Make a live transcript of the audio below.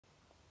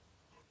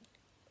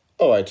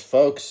Alright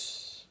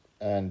folks,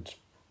 and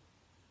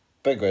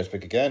Big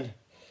Big again,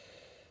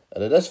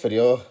 and in this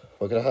video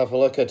we're going to have a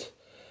look at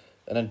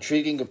an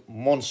intriguing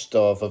monster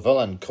of a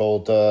villain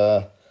called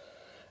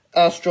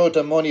Astro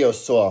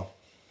Demoniosaur.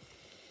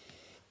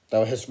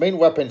 Now his main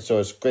weapons are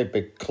his great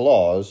big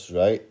claws,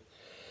 right?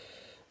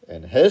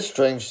 And his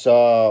strengths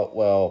are,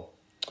 well,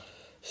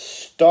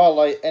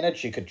 starlight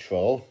energy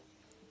control,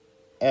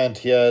 and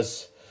he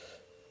has,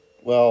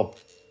 well,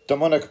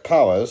 demonic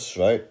powers,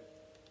 right?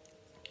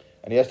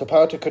 And he has the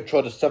power to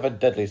control the 7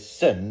 deadly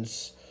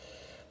sins,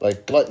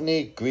 like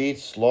gluttony, greed,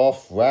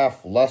 sloth,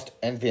 wrath, lust,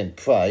 envy, and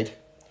pride.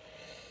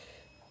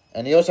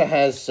 And he also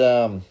has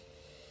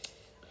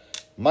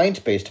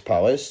mind-based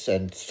powers,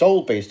 and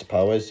soul-based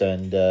powers,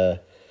 and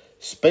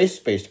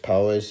space-based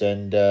powers,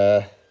 and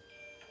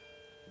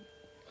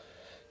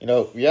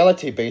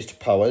reality-based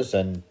powers,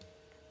 and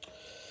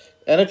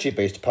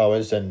energy-based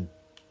powers, and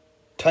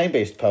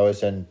time-based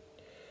powers, and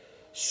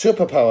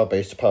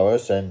superpower-based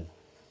powers, and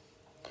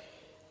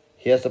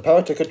he has the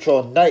power to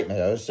control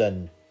nightmares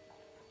and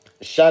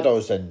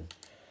shadows and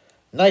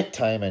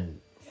nighttime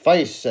and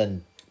vice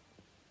and,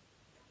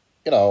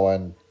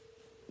 and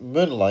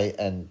moonlight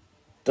and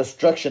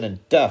destruction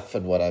and death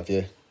and what have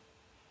you.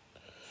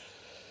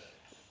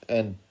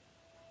 And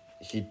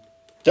he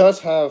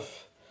does have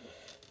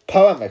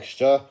power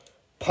mixture,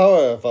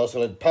 power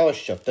reversal, and power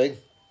shifting.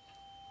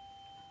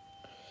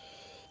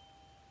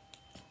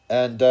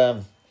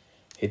 And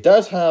he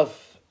does have,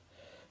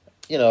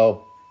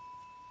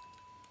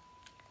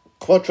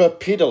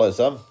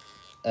 quadrupedalism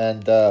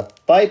and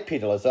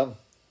bipedalism,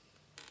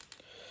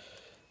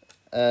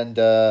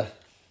 and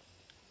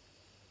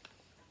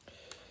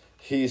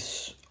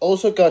he's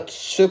also got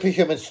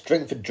superhuman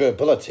strength and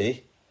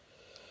durability,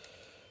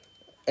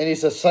 and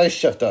he's a size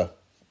shifter.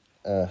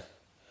 That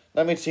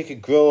means he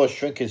can grow or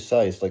shrink his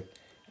size. Like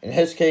in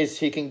his case,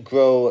 he can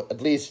grow at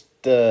least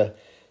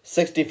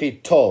 60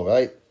 feet tall,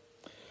 right?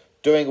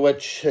 During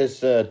which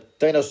his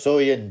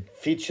dinosaurian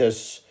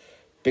features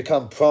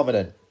become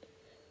prominent,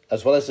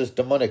 as well as his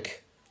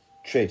demonic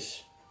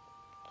traits.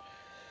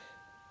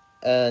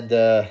 And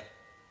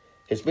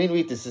his main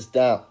weakness is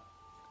that,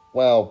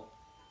 well,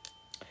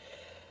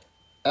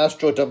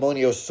 Astro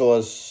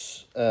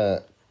Demoniosaur's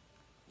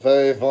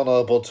very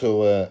vulnerable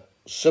to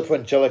super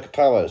angelic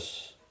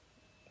powers.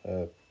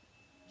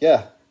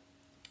 Yeah.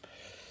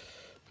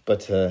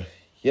 But,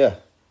 yeah.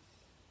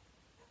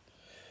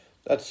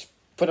 That's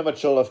pretty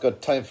much all I've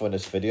got time for in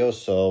this video,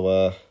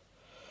 so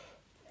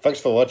thanks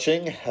for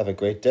watching, have a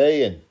great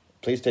day, and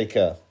please take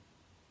care.